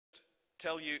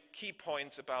tell you key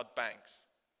points about banks.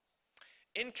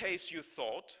 In case you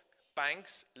thought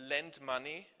banks lend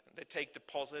money, they take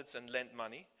deposits and lend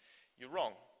money, you're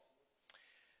wrong.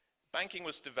 Banking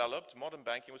was developed, modern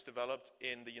banking was developed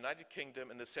in the United Kingdom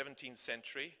in the 17th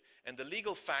century, and the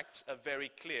legal facts are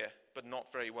very clear, but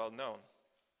not very well known.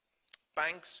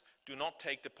 Banks do not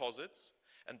take deposits,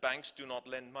 and banks do not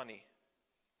lend money.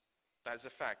 That is a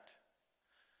fact.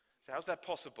 So how's that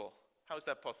possible? How is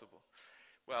that possible?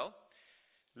 Well,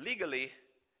 legally,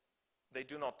 they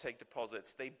do not take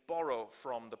deposits. They borrow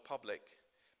from the public,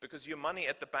 because your money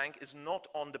at the bank is not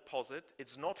on deposit,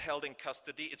 it's not held in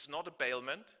custody, it's not a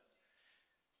bailment.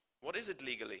 What is it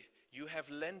legally? You have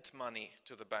lent money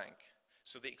to the bank.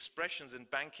 So the expressions in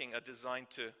banking are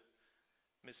designed to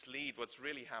mislead what's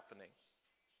really happening.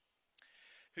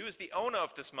 Who is the owner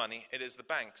of this money? It is the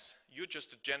banks. You're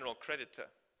just a general creditor,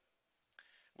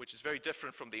 which is very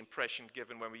different from the impression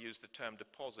given when we use the term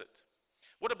deposit.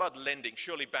 What about lending?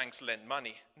 Surely banks lend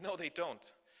money. No, they don't.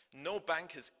 No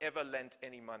bank has ever lent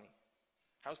any money.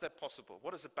 How's that possible?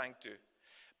 What does a bank do?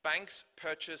 Banks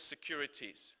purchase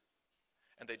securities,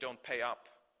 and they don't pay up.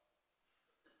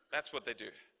 That's what they do.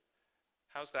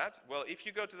 How's that? Well, if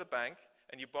you go to the bank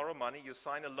and you borrow money, you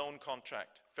sign a loan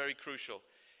contract. Very crucial.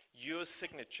 Your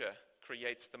signature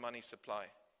creates the money supply.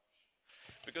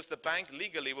 Because the bank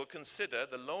legally will consider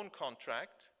the loan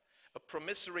contract a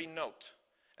promissory note.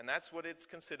 And that's what it's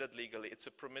considered legally. It's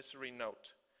a promissory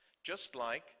note. Just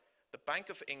like the Bank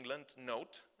of England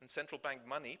note and central bank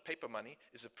money, paper money,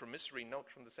 is a promissory note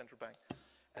from the central bank.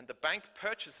 And the bank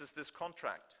purchases this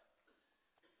contract.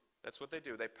 That's what they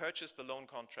do. They purchase the loan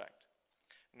contract.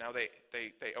 Now they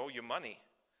owe you money.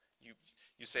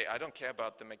 You say, I don't care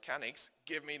about the mechanics,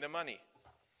 give me the money.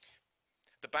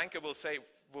 The banker will say,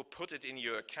 we'll put it in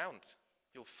your account.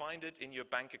 You'll find it in your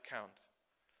bank account.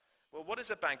 Well, what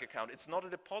is a bank account? It's not a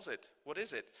deposit. What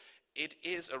is it? It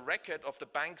is a record of the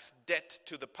bank's debt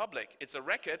to the public. It's a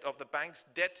record of the bank's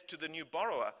debt to the new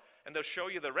borrower. And they'll show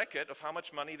you the record of how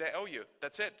much money they owe you.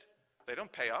 That's it. They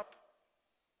don't pay up.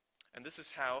 And this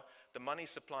is how the money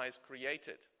supply is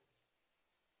created.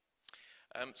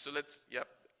 So let's,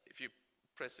 if you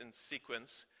press in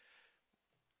sequence.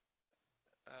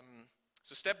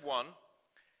 So step one,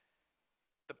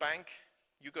 the bank,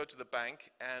 you go to the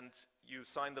bank and you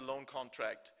sign the loan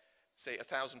contract, say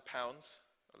 £1,000,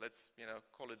 let's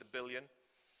call it $1 billion.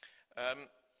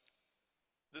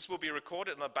 This will be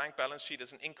recorded on the bank balance sheet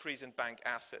as an increase in bank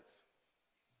assets.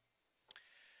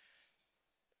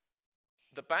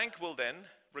 The bank will then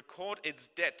record its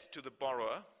debt to the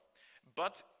borrower,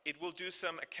 but it will do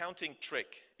some accounting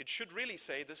trick. It should really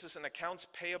say this is an accounts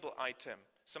payable item,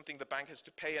 something the bank has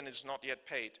to pay and is not yet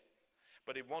paid.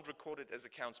 But it won't record it as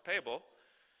accounts payable.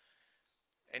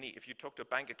 If you talk to a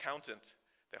bank accountant,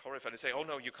 they're horrified. They say, oh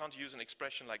no, you can't use an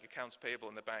expression like accounts payable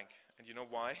in the bank. And you know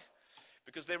why?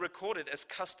 Because they record it as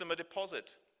customer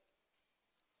deposit.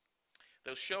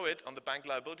 They'll show it on the bank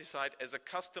liability side as a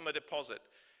customer deposit.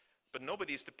 But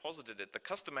nobody's deposited it. The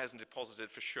customer hasn't deposited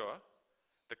it for sure.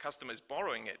 The customer is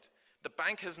borrowing it. The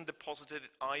bank hasn't deposited it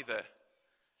either.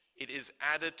 It is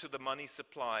added to the money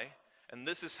supply, and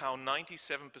this is how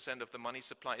 97% of the money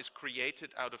supply is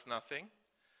created out of nothing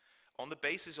on the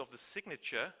basis of the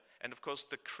signature and, of course,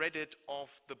 the credit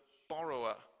of the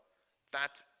borrower.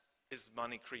 That is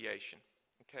money creation,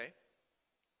 okay?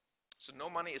 So no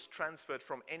money is transferred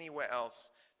from anywhere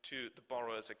else to the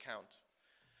borrower's account.